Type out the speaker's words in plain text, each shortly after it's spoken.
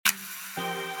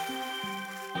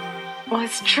Well,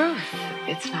 it's truth.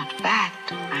 It's not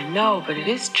fact. I know, but it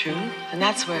is truth. And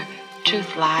that's where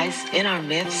truth lies, in our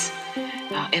myths,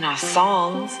 in our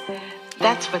songs.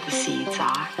 That's where the seeds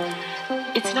are.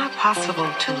 It's not possible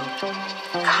to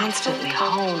constantly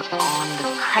hone on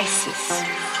the crisis.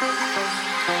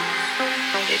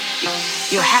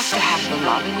 You have to have the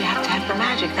love and you have to have the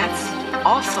magic. That's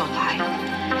also life.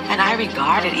 And I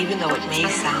regard it, even though it may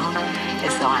sound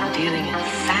as though I'm dealing in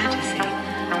fantasy,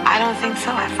 I don't think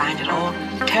so. I find it all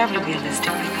terribly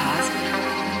realistic because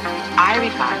I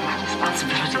regard my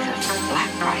responsibilities as a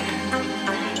black writer,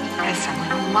 as someone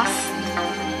who must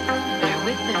bear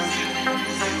witness.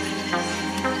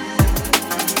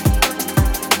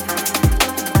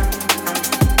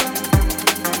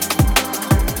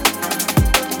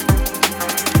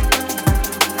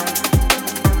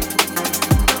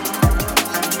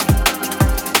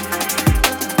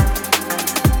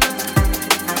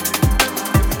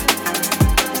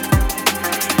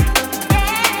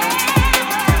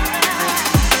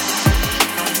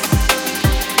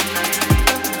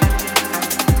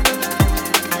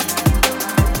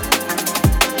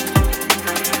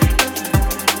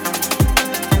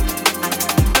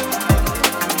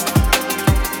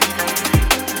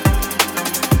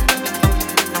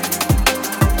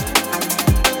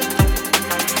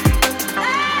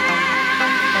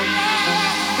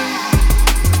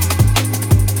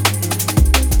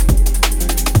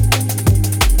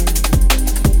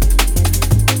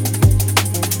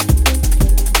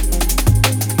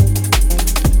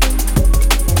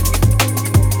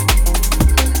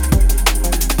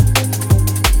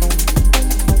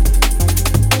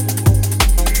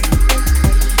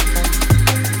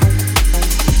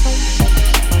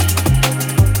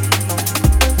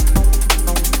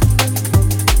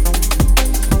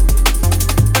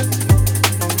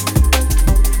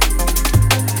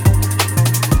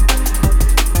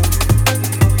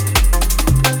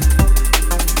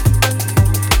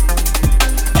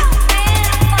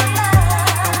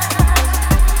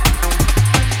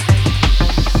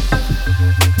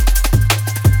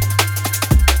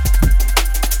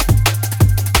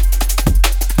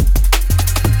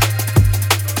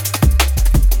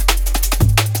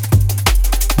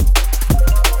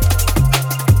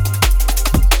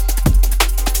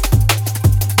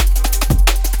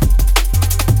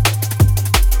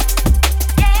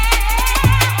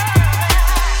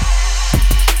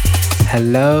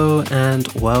 Hello and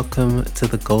welcome to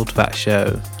the Goldfat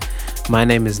Show. My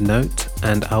name is Note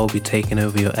and I will be taking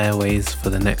over your airways for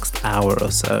the next hour or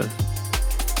so.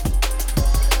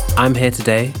 I'm here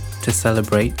today to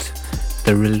celebrate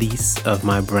the release of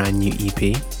my brand new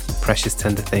EP, Precious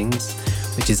Tender Things,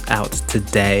 which is out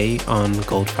today on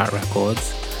Goldfat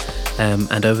Records.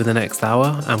 And over the next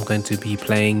hour, I'm going to be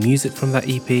playing music from that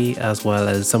EP as well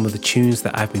as some of the tunes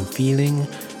that I've been feeling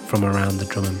from around the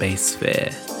drum and bass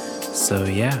sphere. So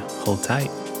yeah, hold tight.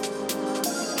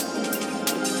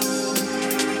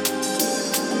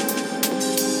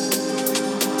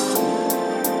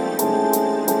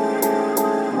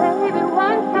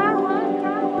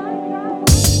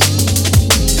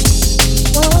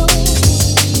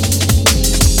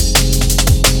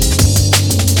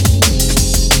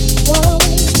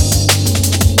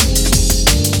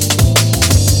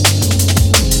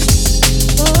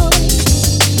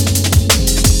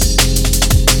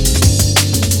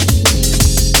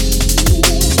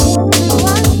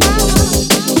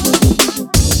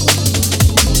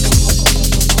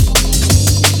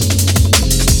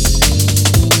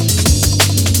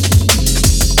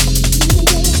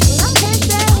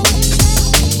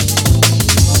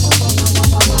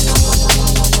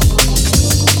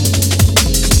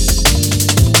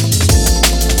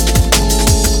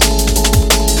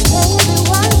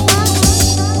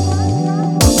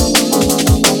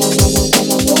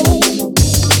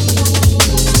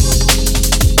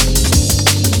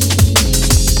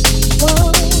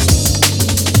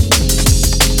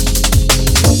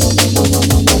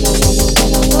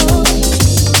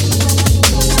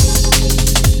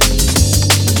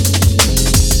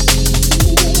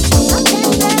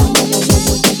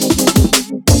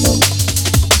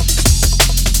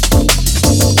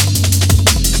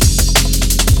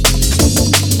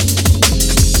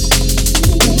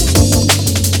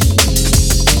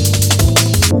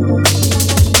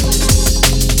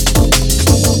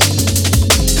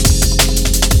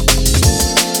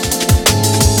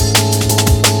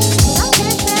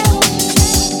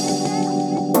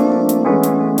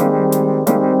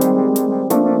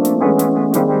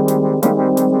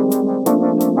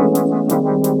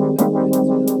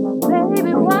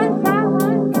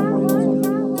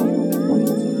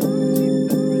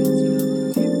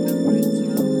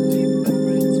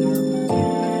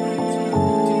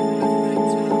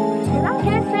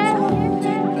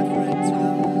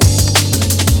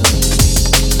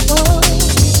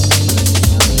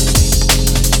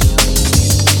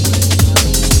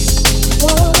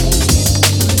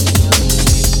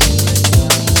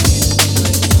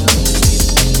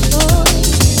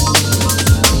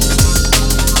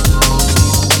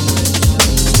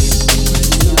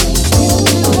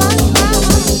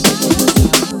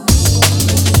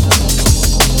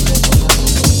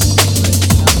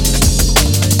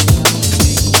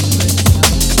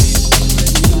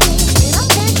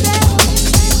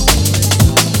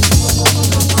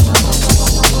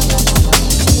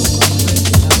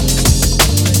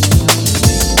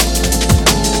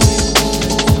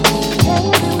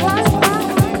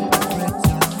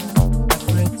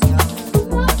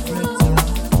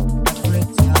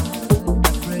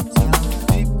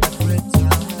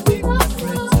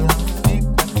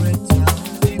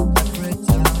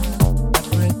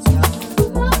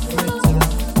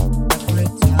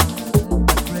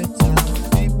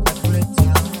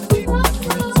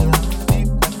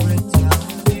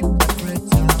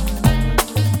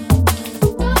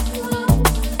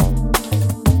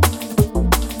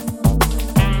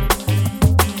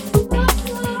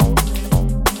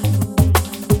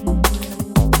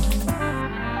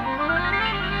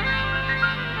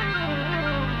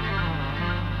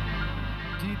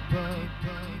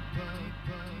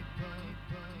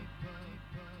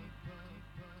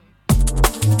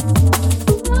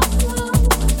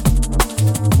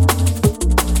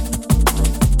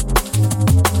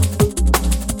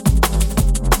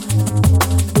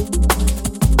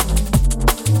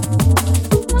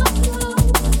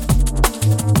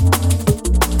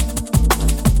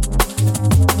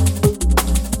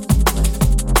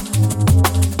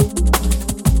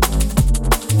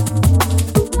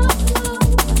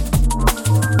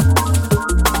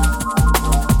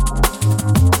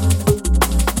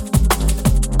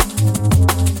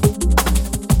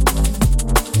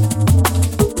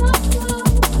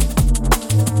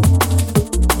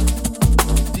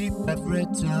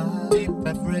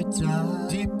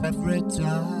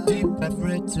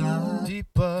 every time,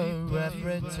 deeper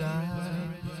every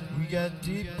time. We get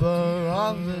deeper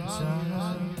all the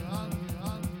time.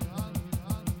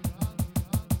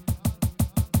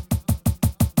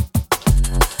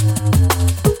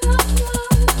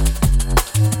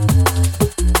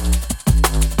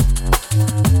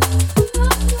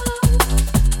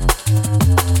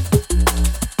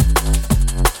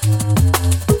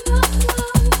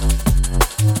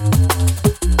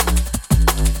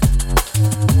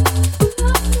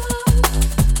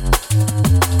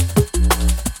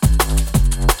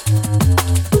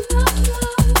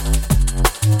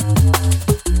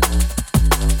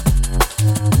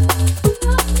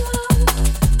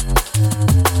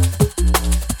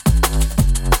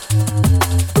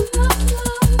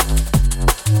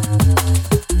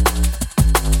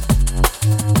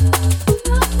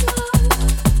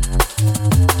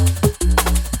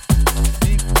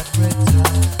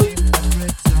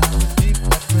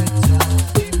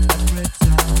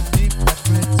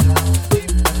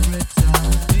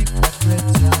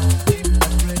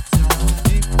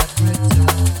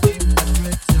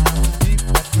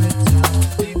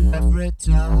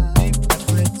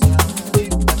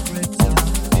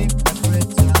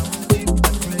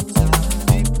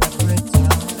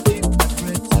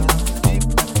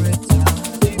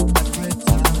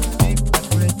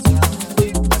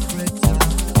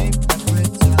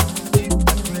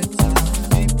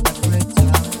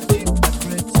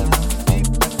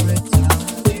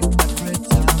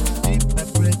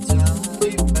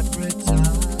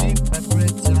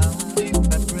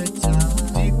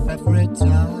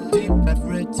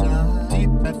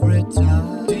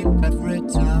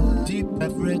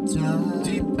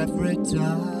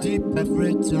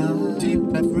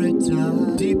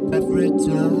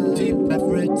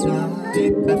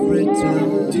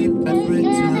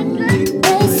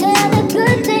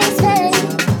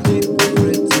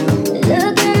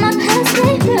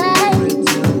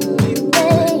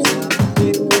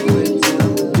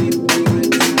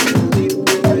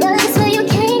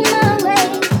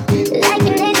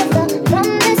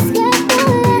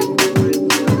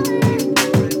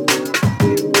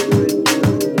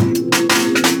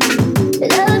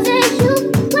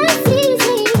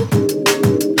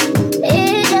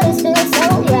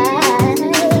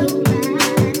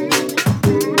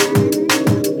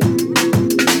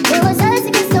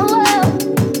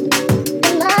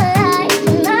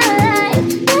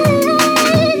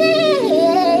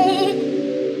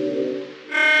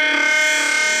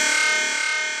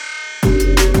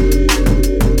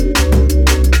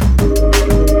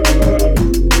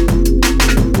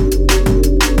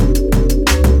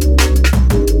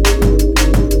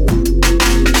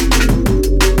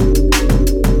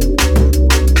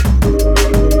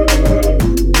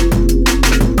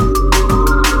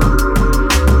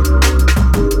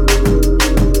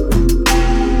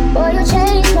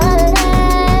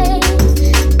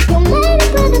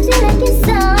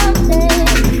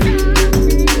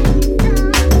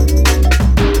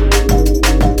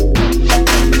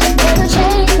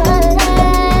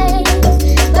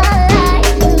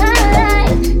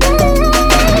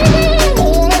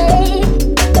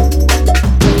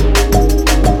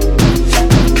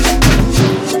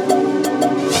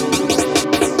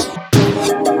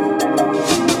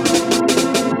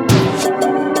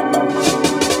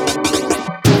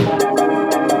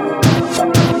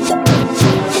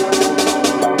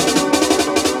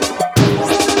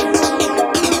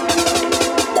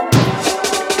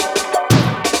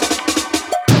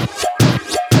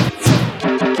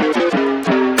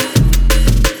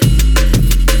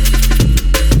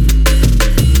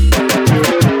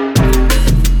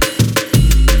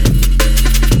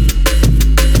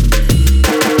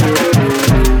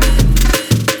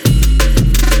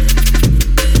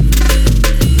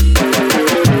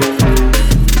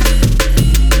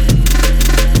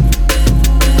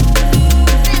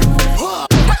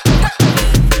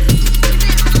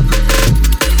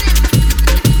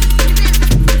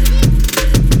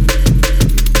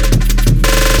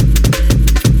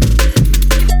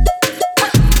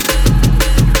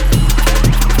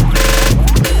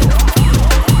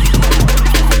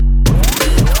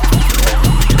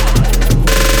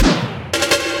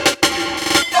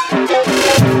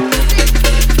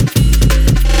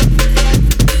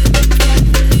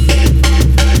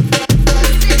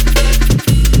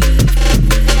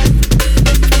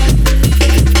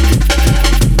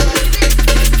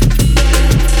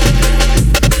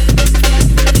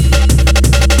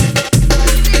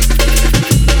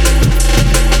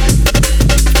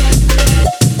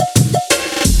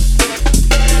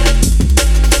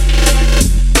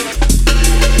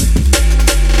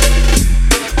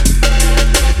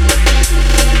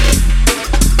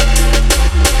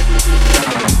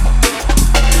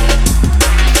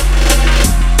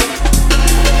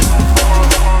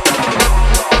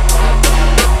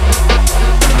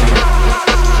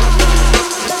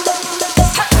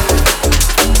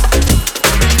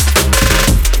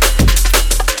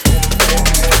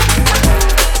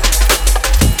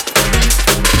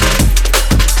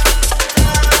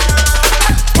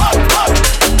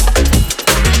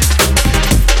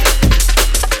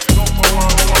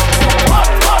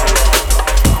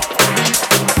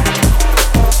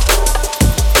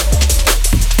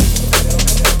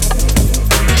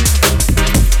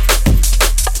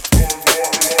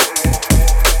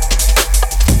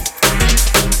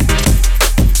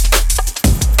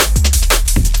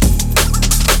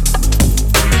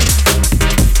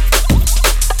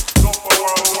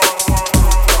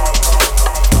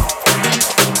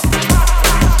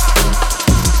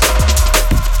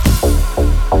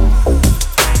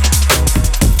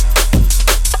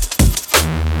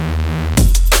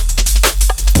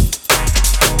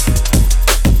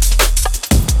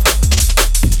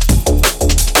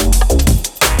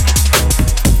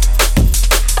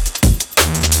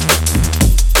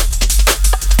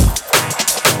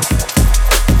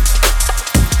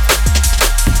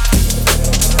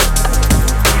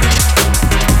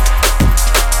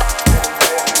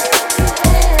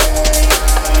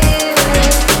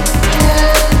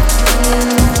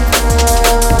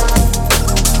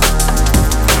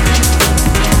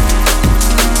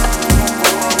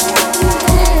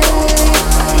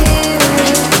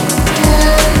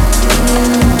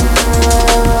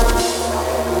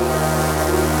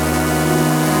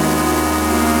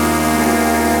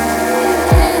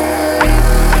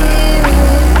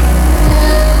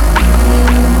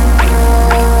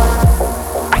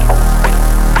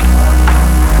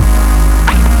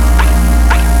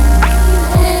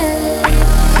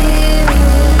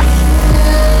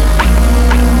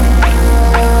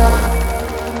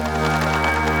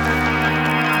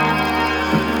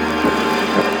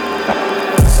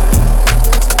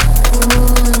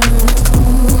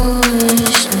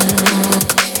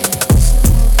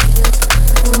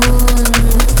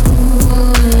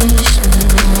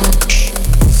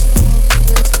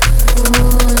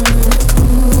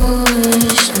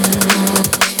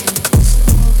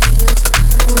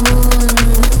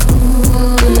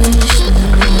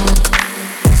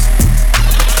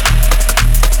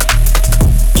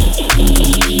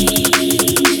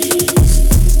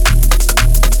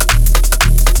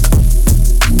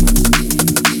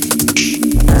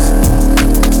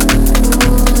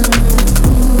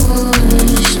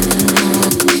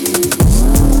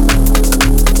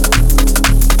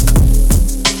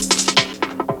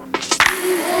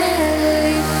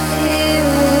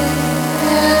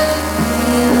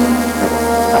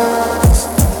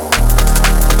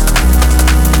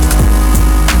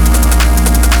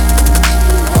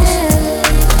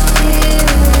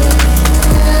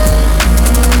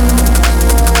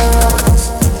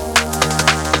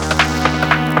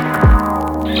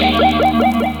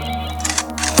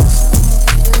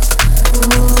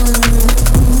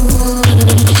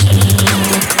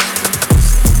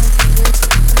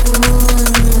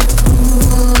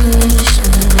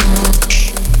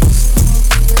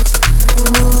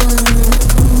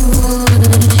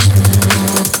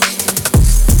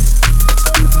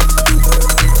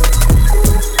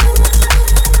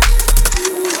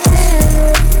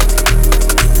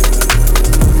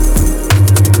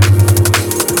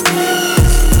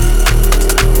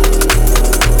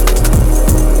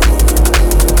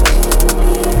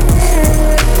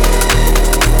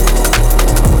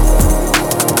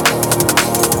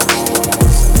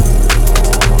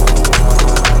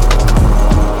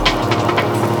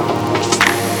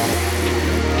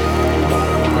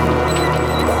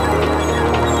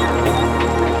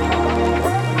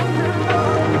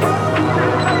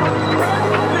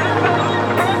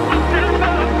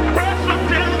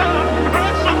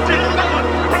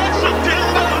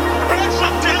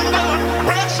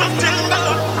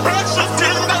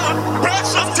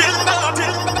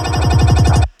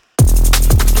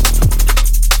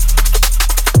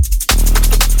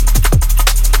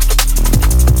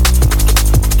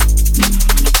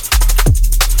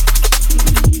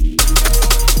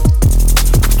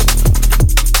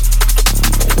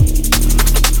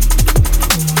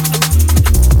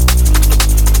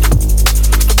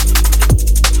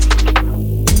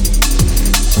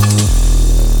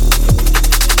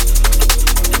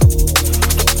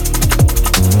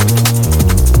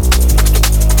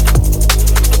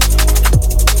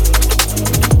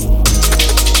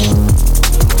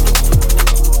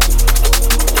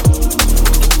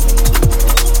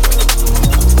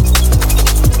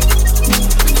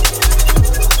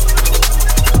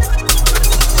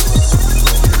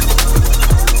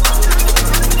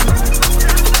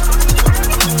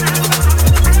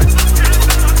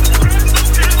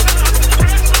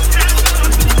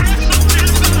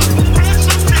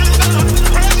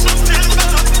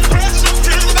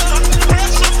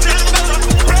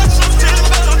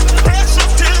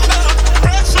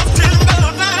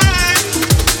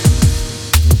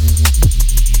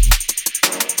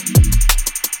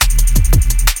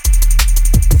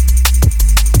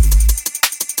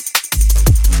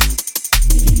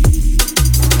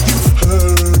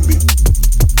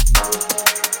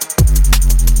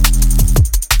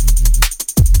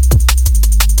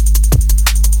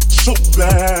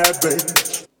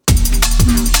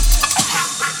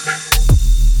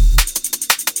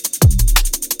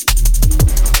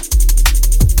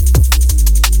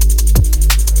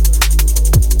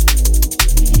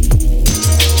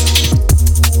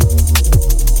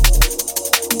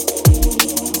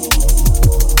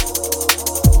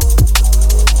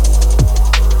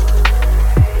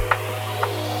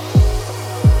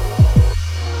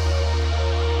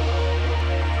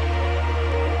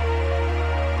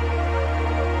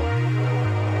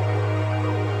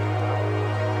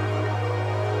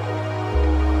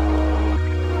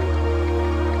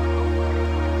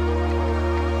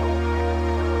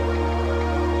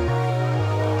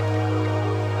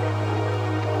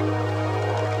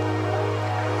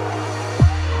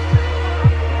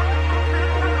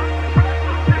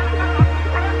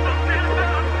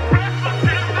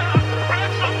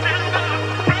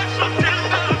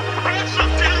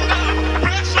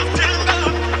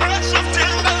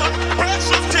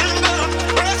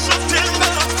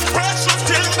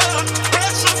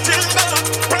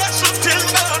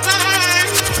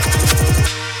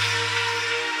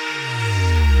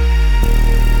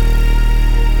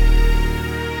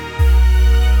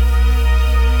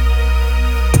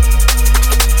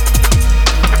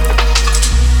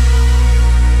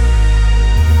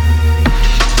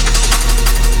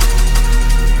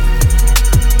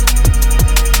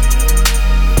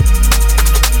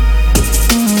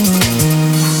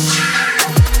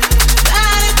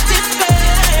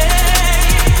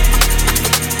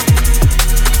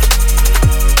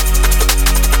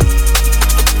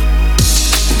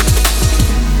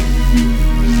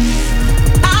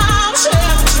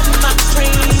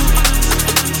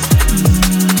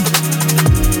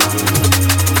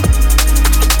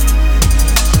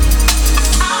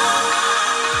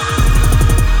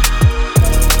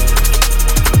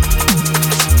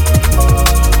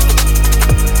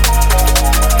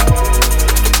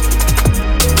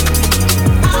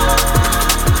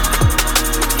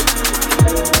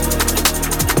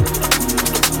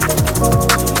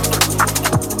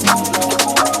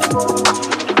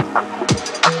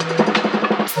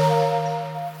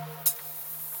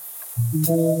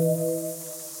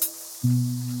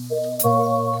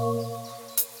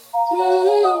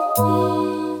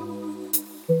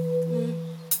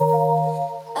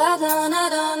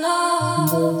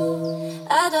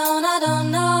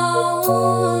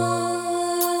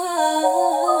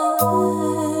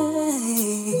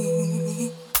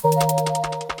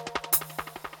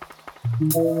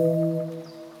 Stuff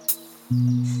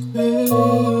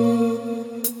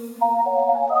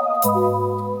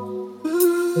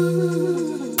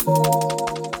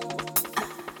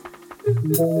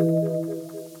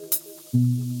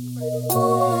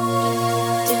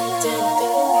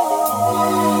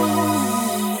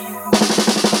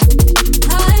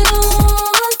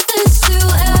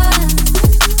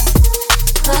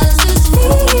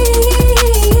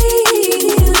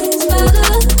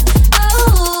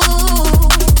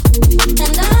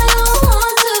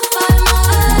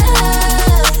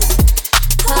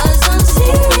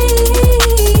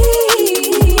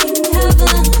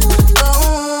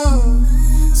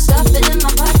it in my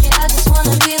pocket, I just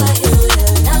wanna be like you,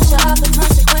 yeah.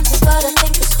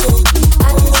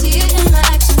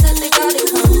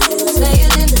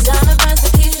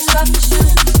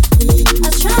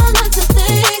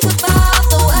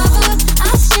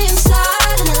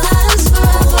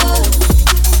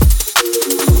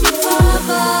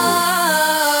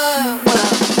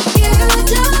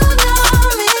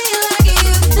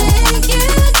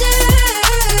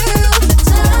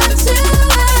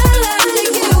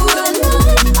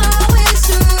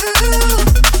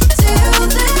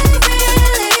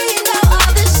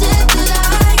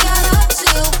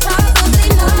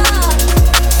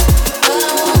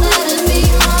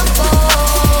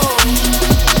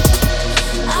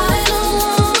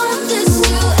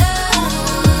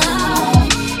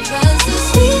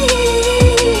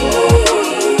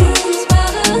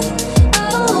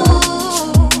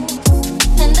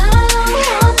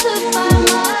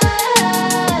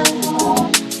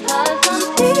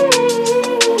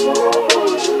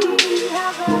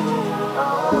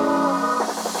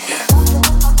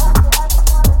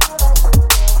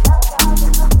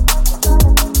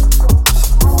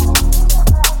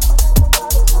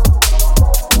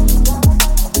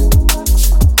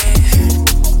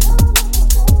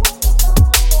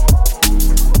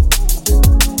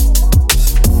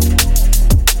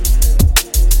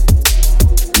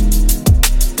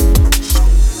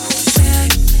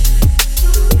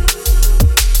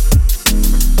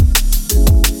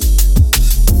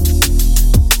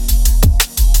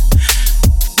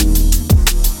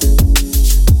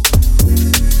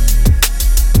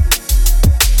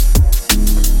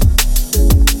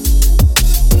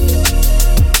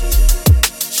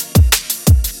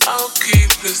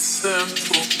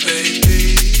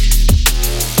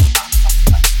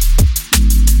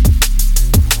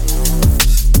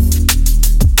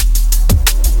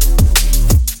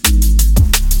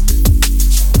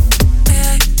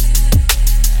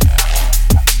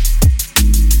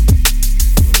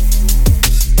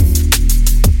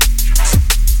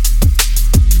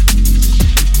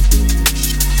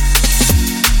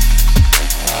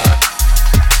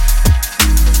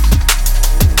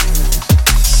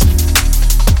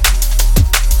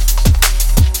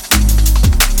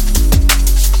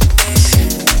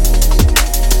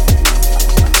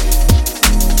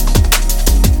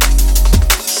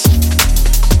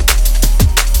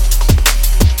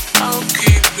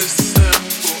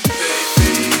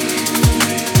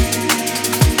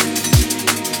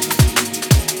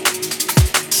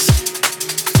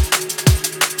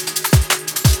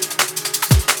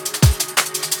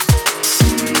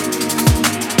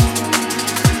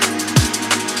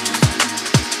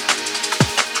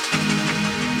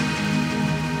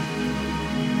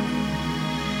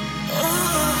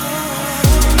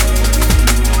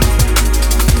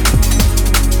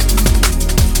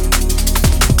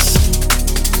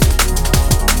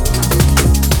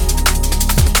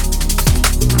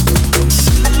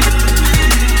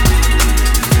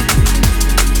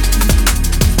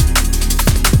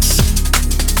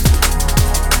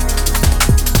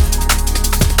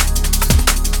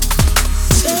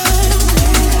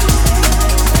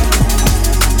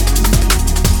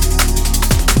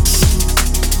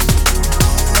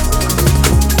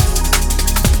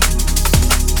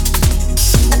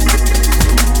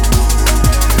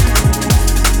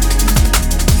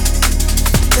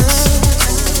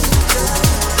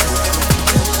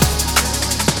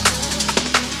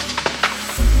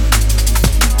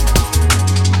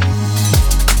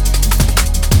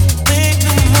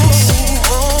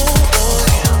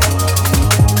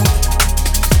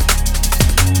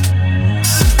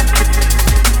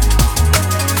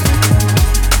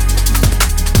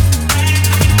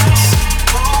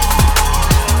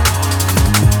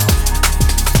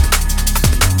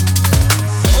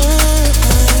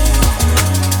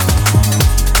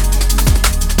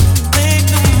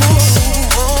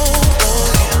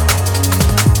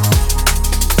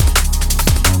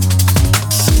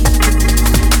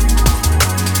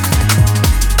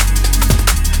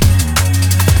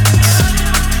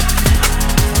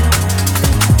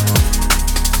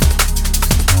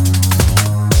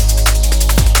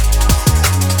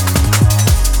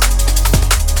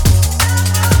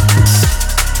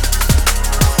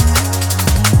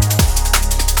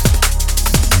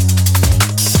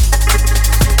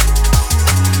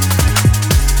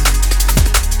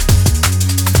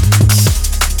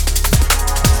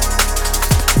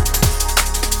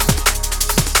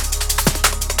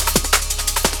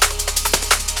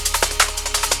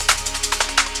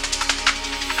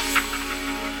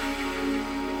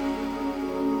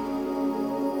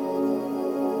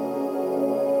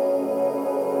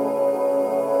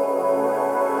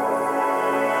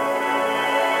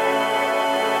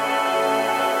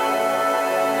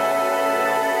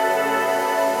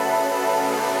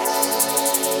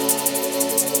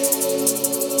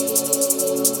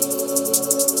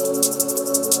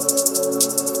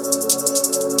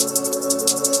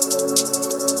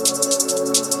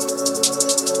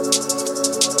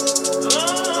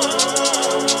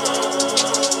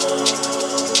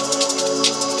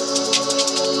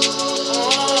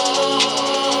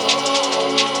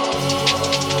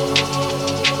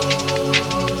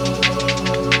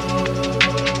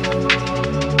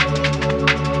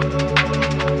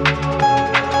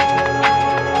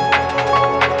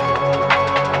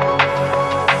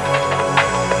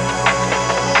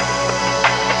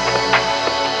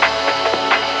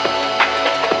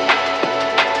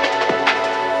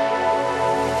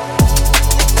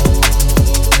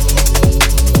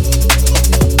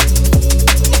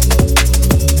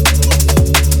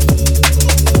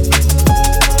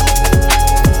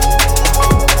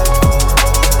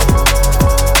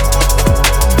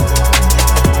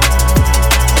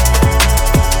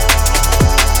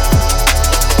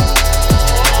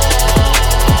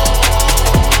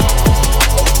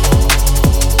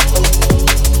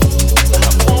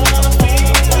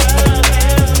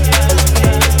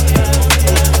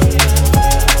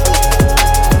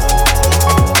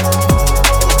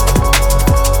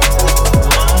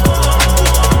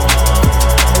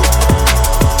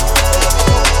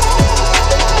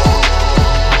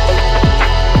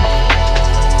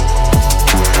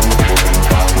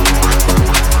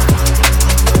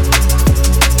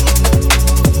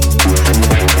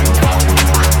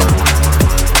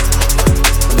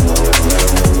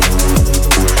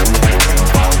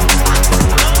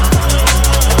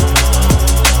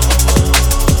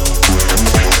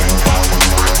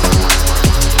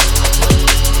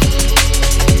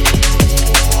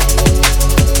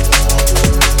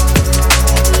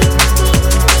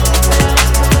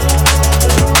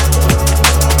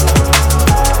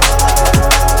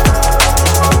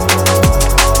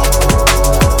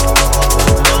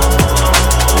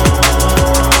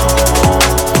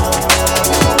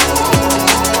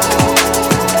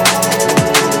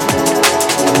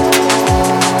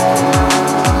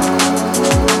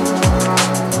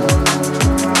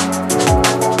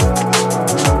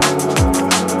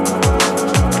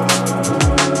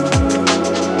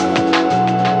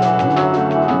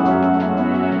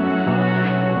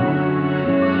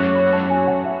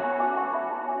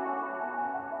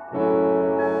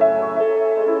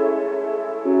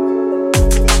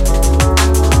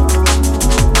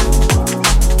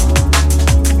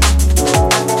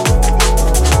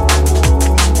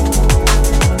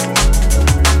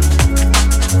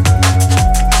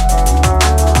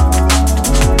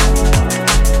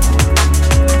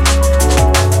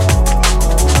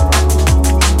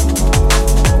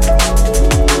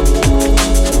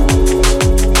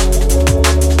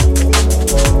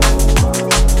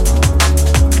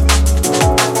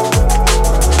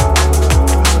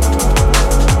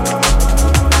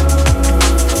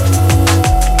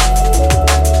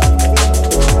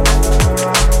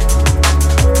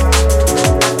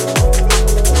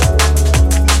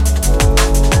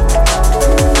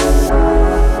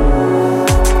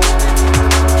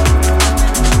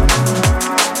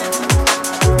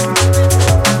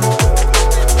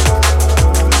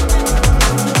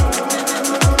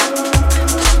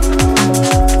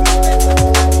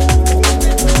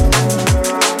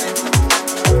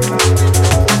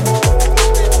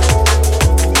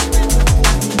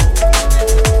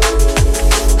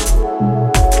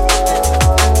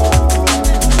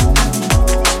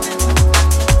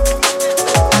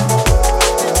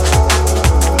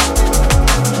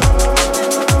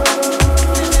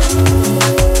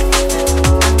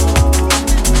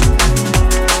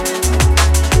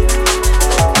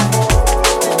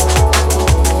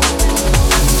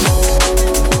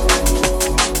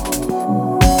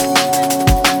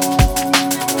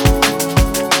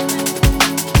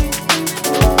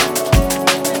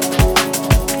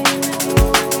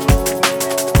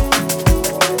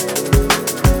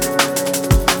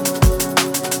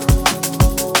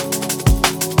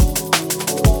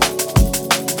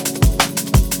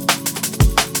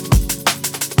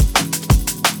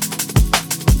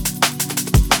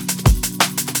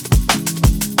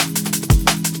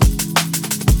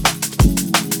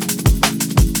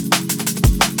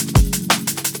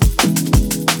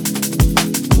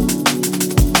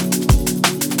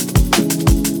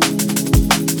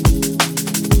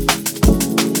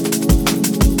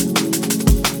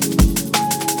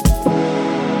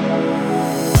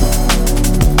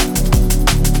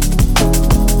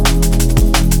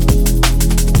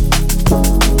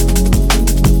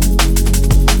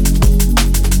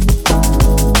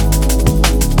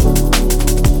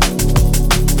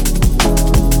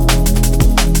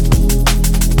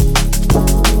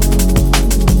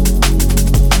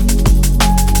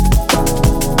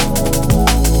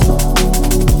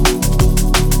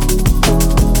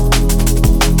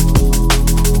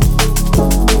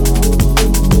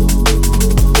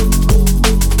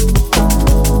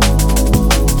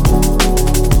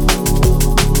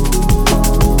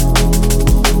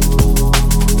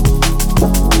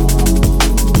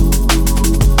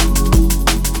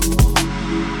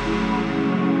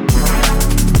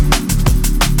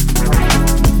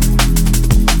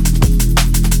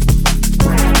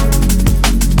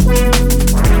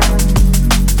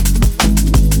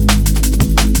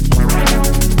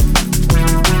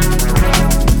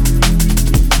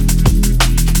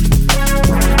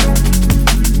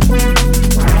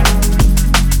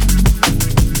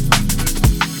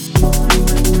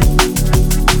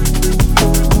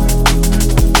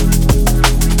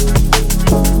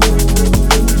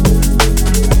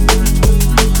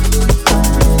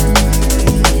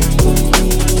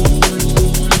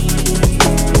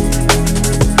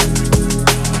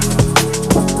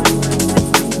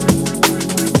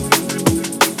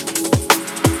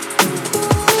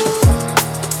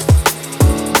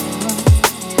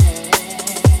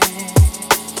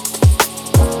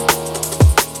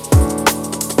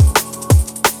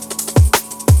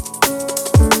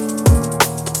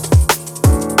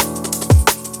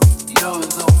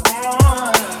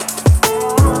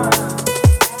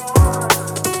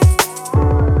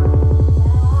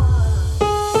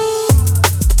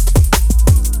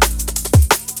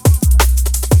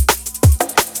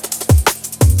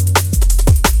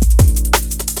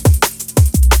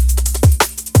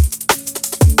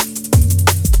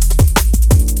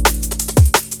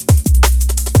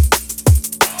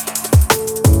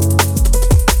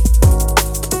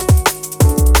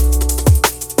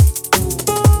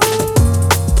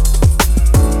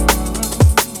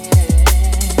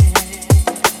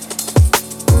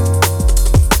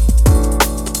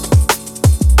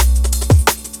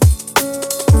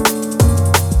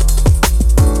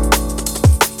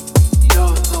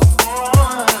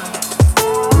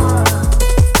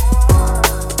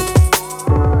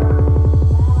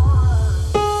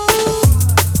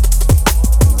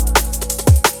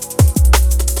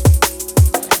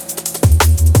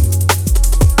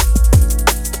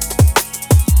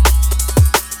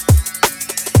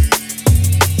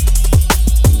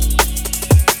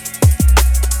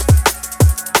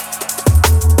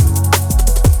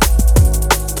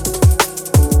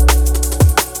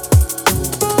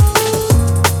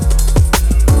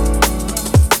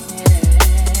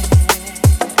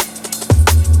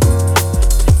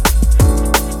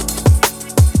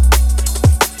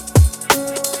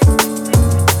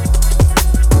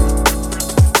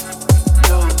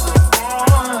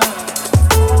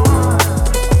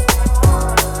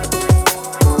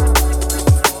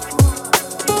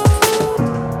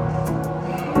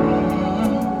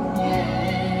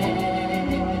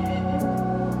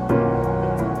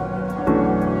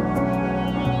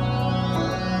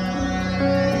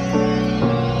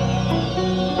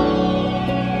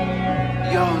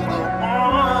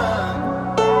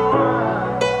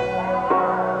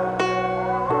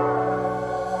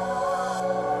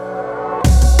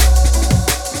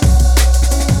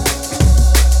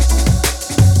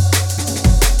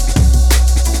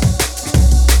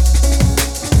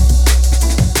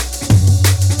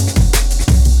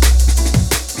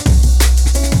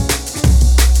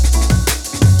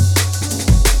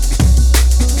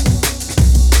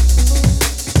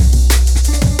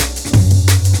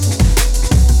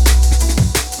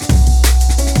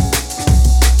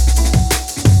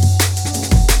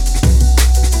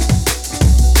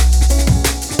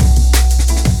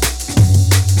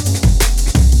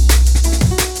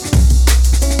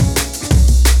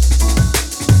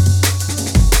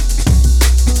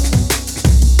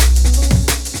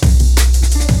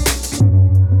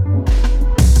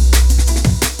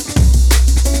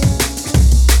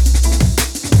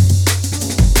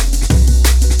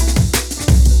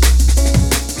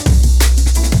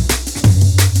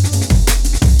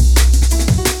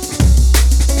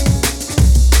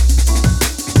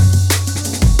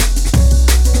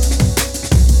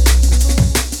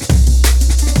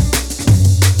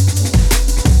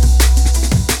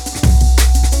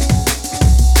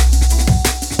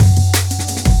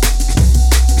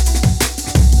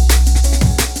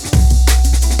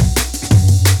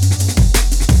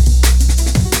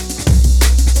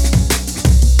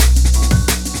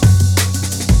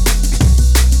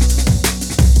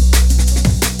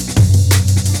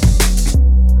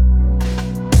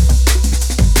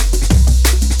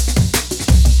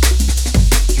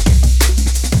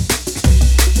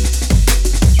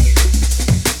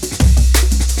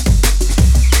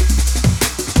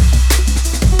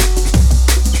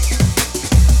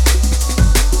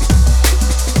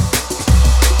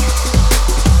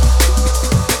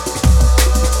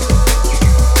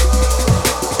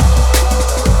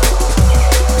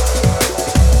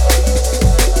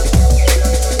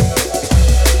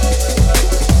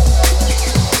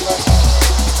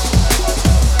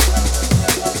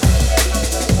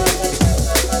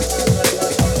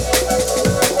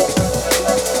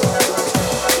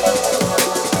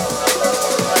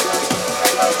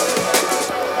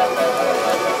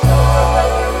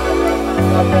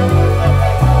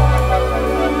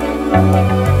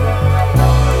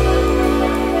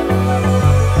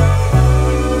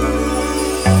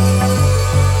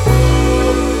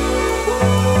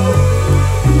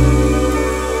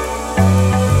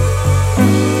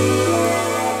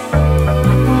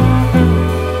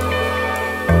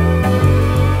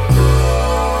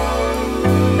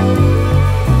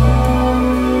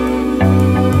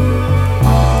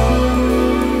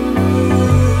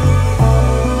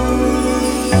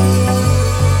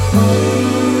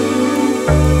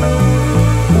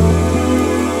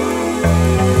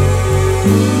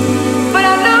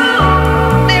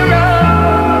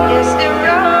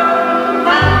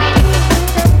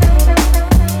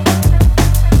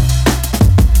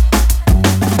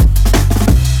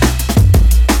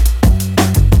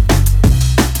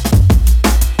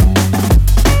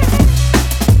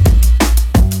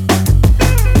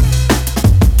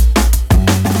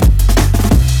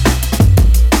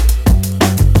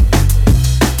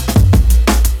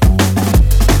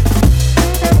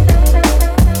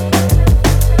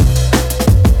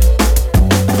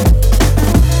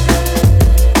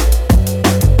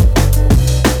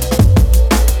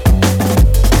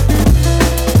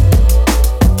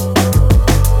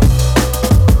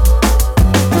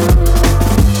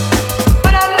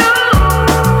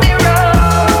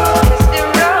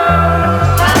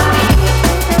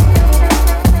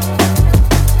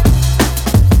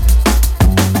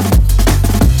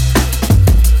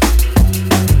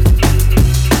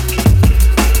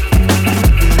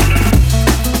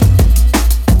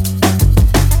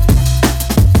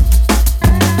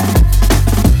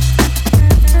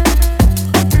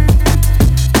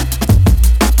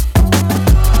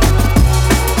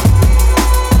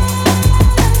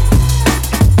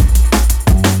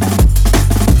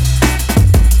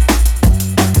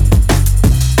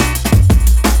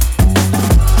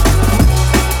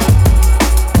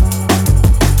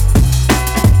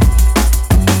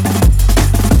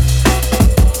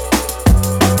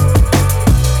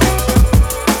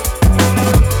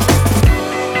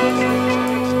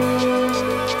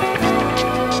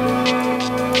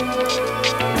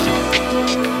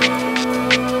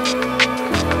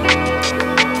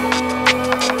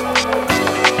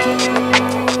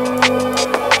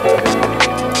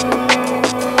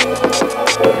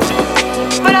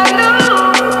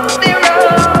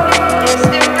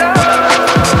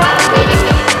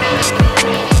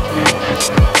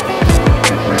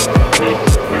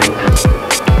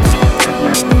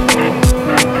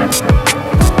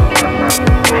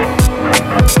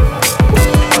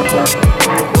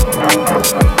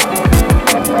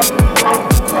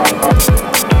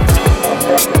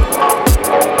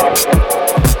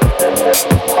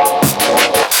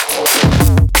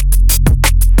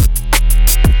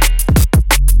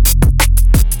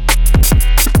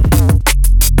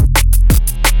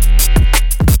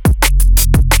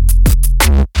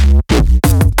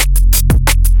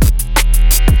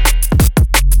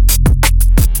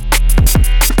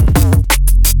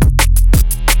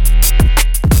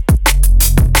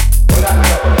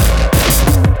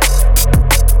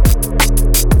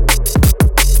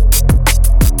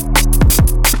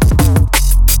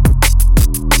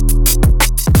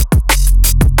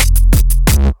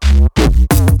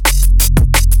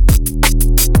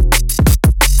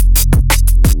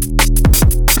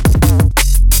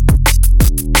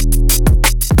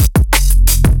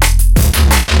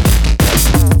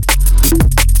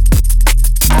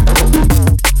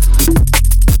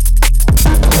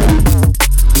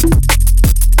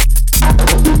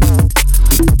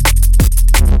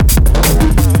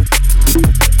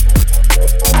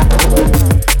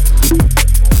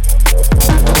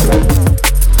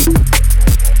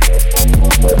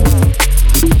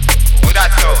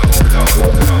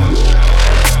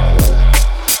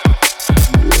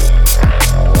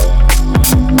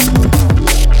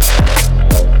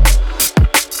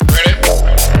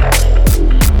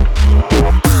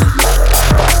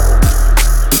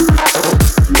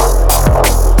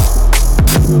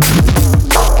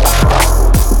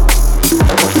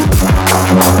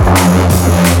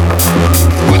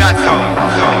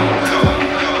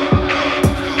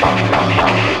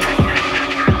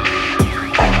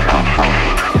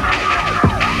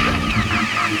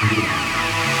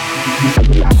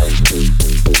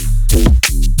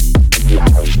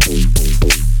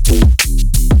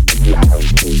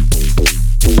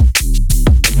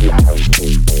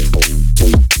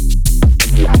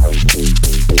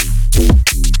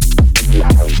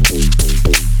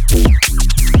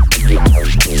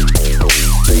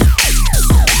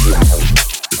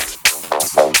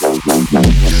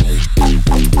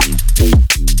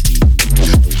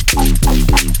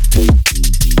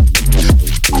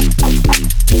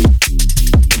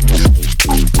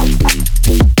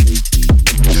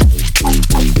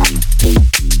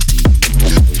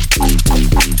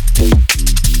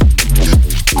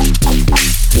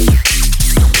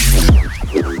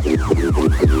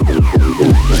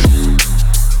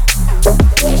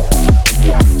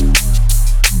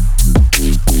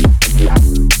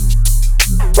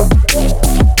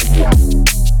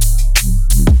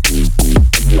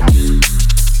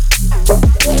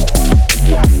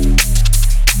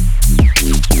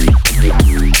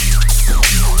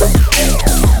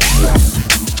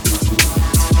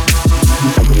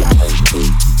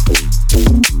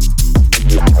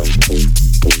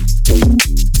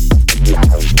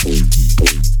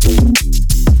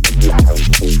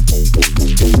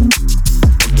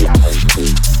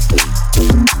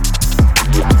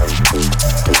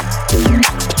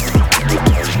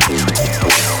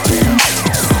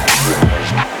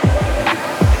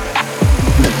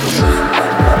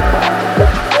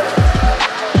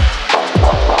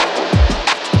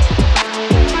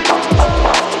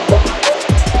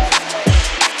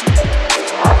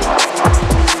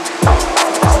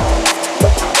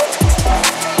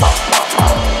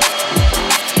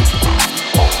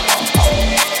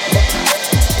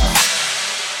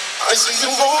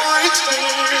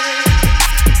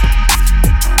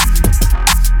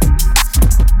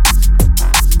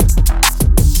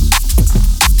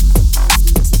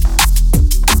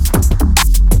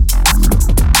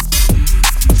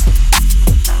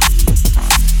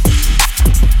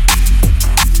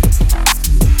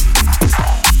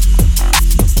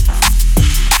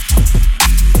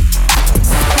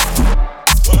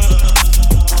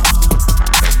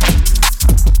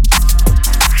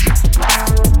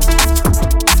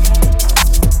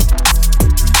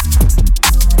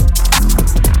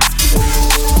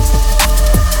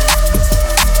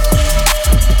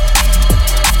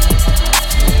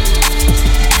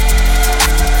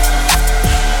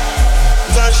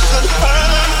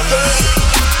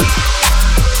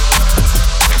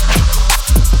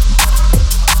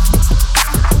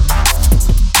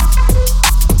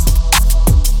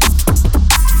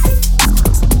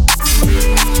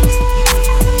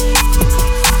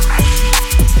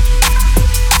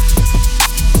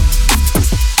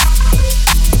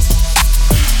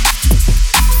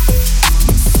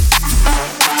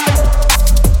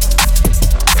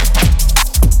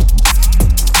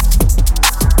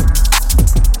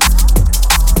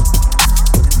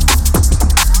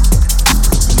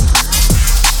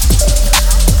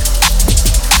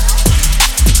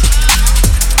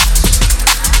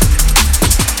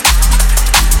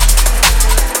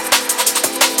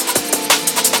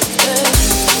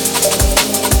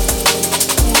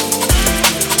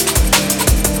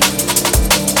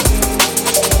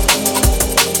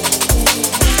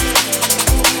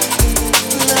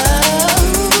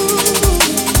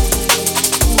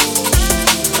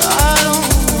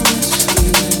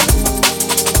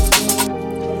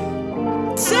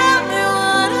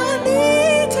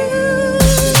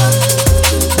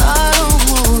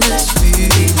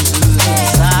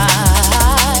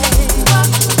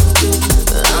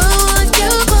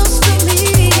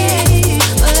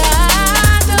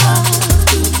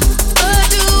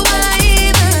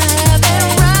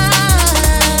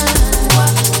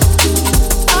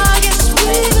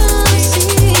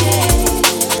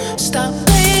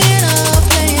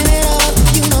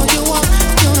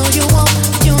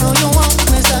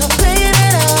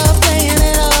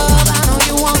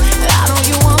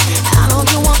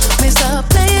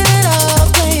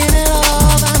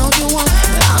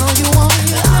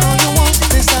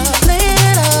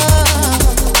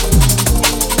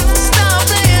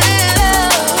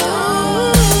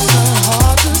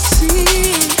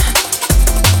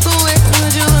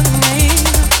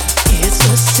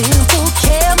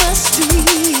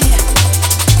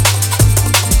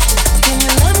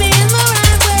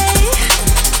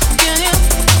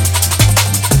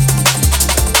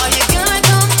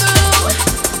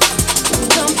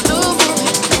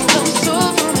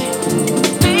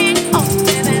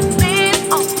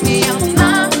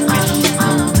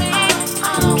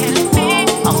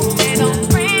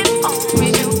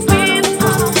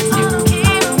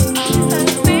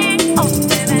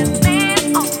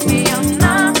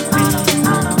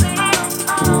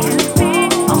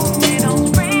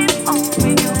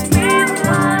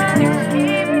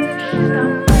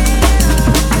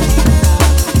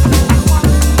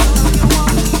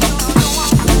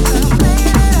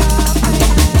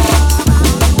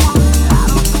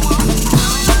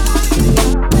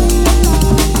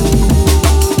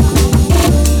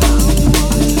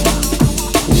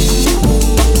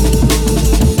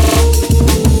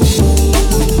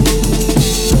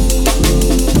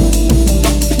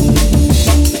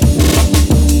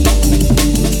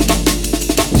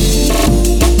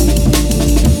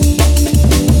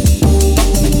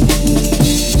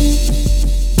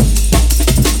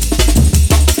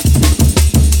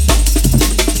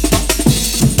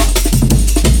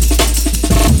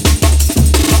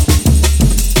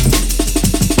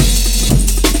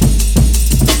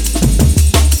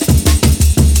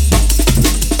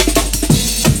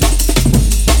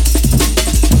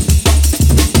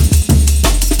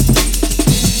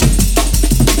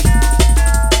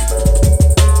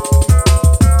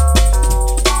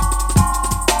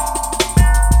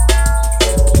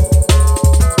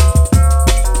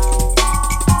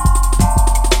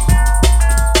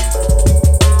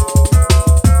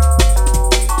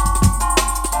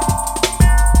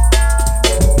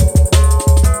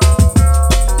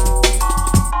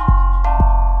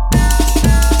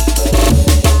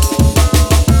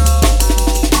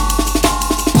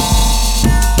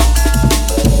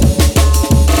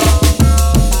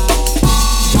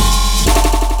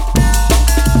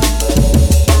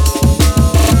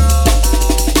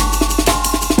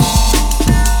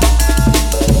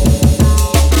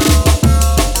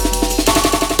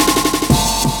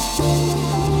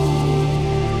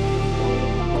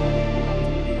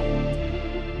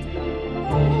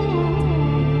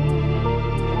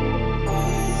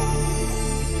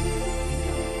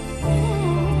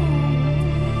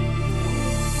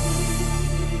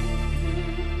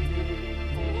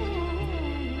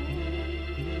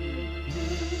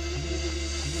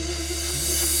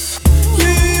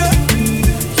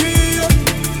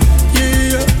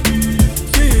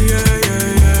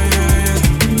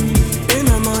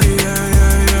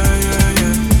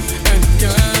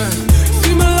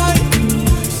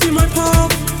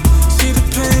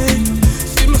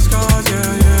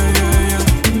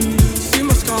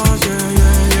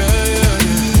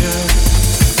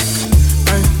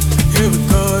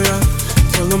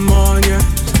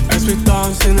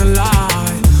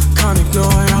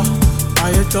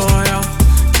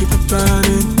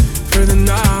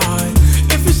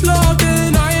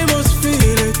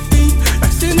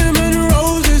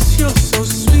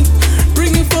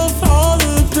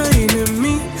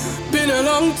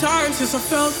 I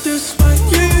felt this way.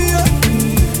 Yeah, yeah,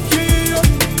 yeah,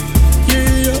 yeah,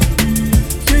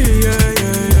 yeah, yeah,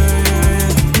 yeah,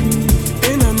 yeah.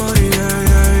 In the morning, yeah.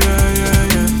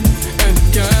 And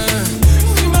again,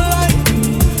 see my light,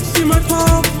 see my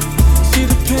palm, see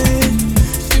the pain,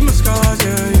 see my scars,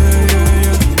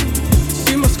 yeah.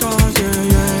 See my scars, yeah.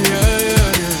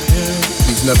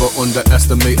 Please never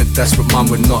underestimate a desperate man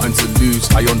with nothing to lose.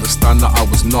 I understand that I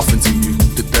was nothing to you.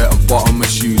 The dirt and bottom of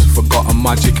shoes, forgotten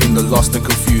magic in the lost and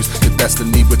confused. The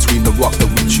destiny between the rock that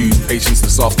we choose, patience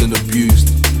that's often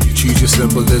abused. Choose your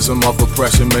symbolism of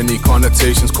oppression, many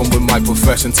connotations come with my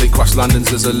profession. Take crash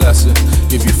landings as a lesson.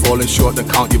 If you're falling short, then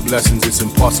count your blessings. It's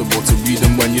impossible to read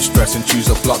them when you're stressing. Choose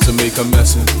a plot to make a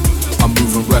mess in. I'm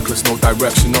moving reckless, no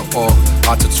direction at all.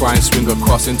 Had to try and swing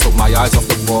across and took my eyes off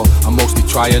the ball. I'm mostly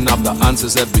trying up the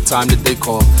answers every time that they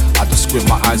call. I just squint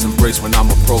my eyes and brace when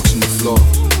I'm approaching the floor.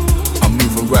 I'm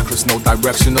moving reckless, no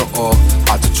direction at all.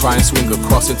 Had to try and swing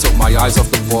across and took my eyes off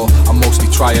the ball. I'm mostly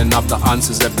trying up the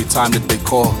answers every time that they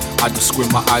call. I just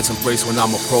squint my eyes and brace when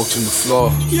I'm approaching the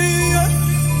floor. Yeah.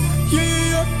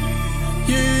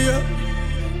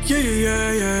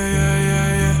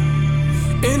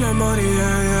 In the morning, yeah.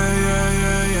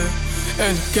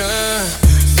 And again,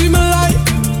 see my light,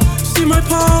 see my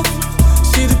palm,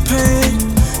 see the pain,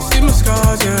 see my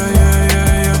scars,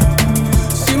 yeah.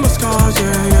 See my scars,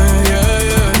 yeah.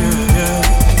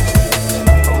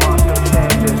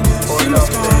 See my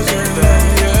scars, yeah.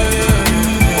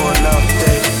 All love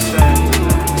stays the same,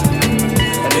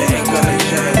 and it ain't gonna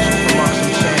change. Amongst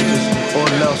some changes,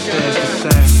 all love stays the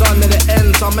same. Son of the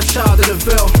ends, I'm a child of the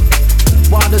Ville.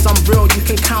 Wild as I'm real, you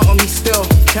can count on me still.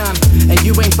 Can, and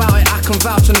you ain't bout it, I can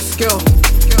vouch on the skill.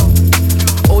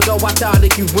 Although I doubt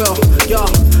that you will. Yo,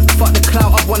 fuck the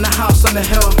clout, I want a house on the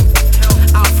hill.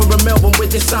 Out for a meal, when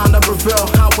with this sound I reveal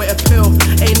how it appeal.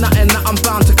 Ain't nothing that I'm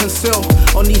bound to conceal.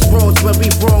 On these roads where we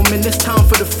roam, in this town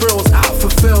for the thrills. Out for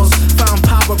fills, found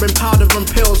power in powder and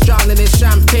pills. Drowning in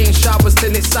champagne showers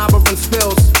till it's sour and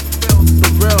spills.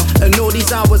 For real. And all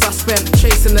these hours I spent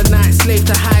chasing the night, slave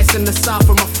to heights in the south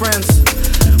of my friends.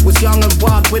 Was young and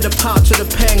wild with a pouch of the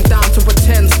pen, down to a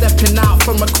 10, stepping out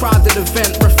from a crowded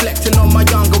event. Reflecting on my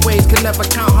younger ways, can never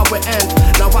count how it end.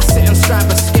 Now I sit and strive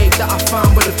escape that I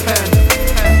found with a pen.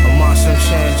 Amongst some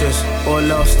changes, all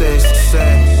love stays the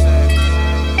same.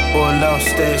 All love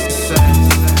stays the same,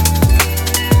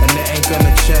 and it ain't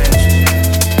gonna change.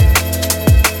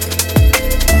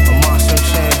 Amongst some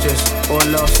changes, all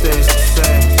love stays the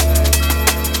same.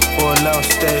 All love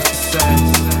stays the same,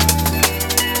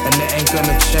 and it ain't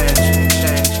gonna change.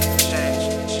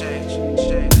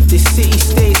 This city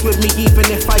stays with me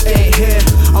even if I ain't here.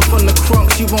 I'm from the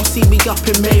Bronx, you won't see me up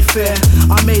in Mayfair.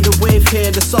 I made a wave here,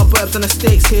 the suburbs and the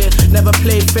stakes here. Never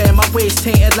played fair, my ways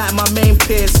tainted like my main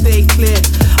peers. Stay clear,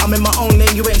 I'm in my own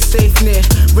lane, you ain't safe near.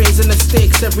 Raising the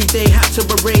stakes every day, had to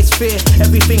erase fear.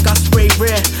 Everything I spray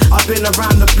rare, I've been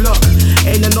around the block.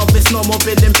 Ain't a novice, no more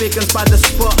building biggins by the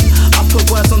spot. I put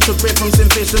words onto rhythms,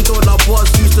 envisioned all I was.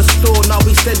 Used to store, now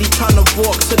we steady trying to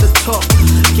walk to the top.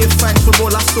 Give thanks for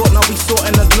all I sought, now we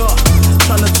sorting a lot.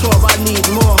 Tryna tour, I need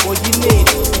more. What you need?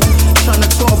 Tryna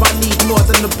tour, I need more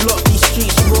than the block. These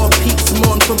streets raw, peaks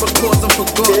mourn for records and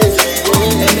forgot.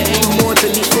 And it ain't more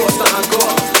than these thoughts that I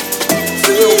got.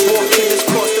 Still walking this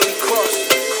course that we cross.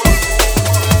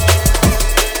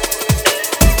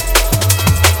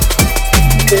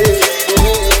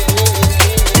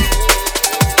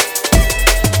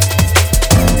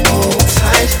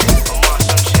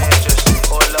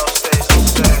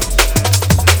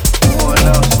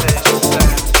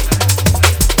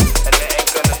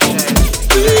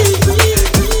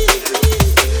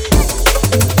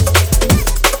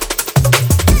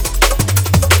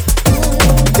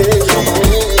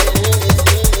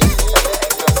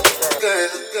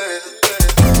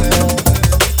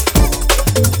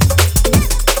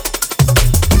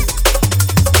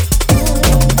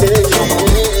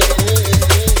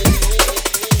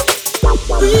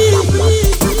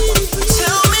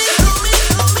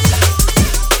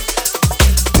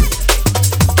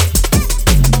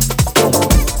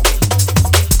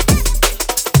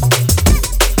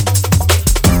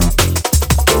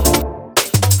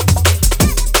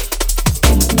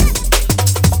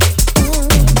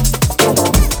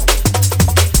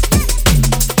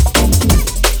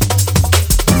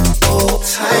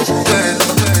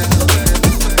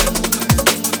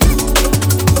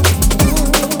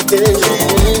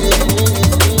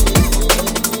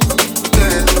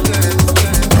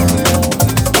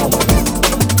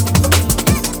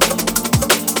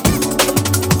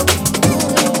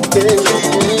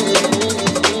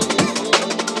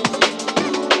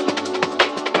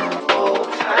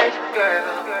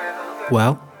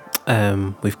 Well,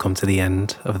 we've come to the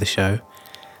end of the show.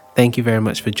 Thank you very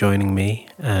much for joining me.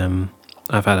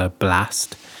 I've had a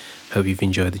blast. Hope you've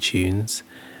enjoyed the tunes.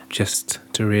 Just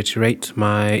to reiterate,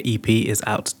 my EP is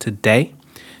out today,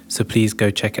 so please go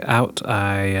check it out.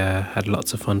 I had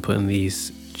lots of fun putting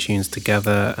these tunes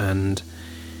together, and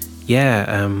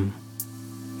yeah,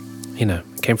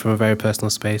 it came from a very personal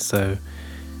space, so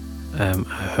I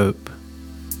hope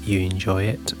you enjoy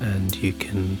it and you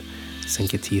can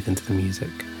sink your teeth into the music.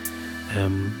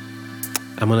 I'm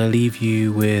going to leave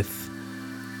you with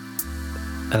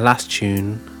a last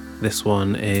tune. This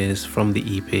one is from the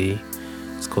EP.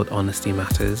 It's called Honesty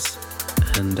Matters.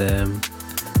 And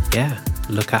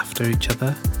look after each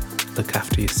other, look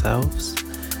after yourselves,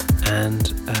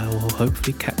 and I will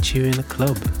hopefully catch you in a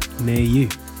club near you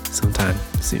sometime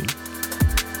soon.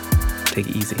 Take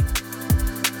it easy.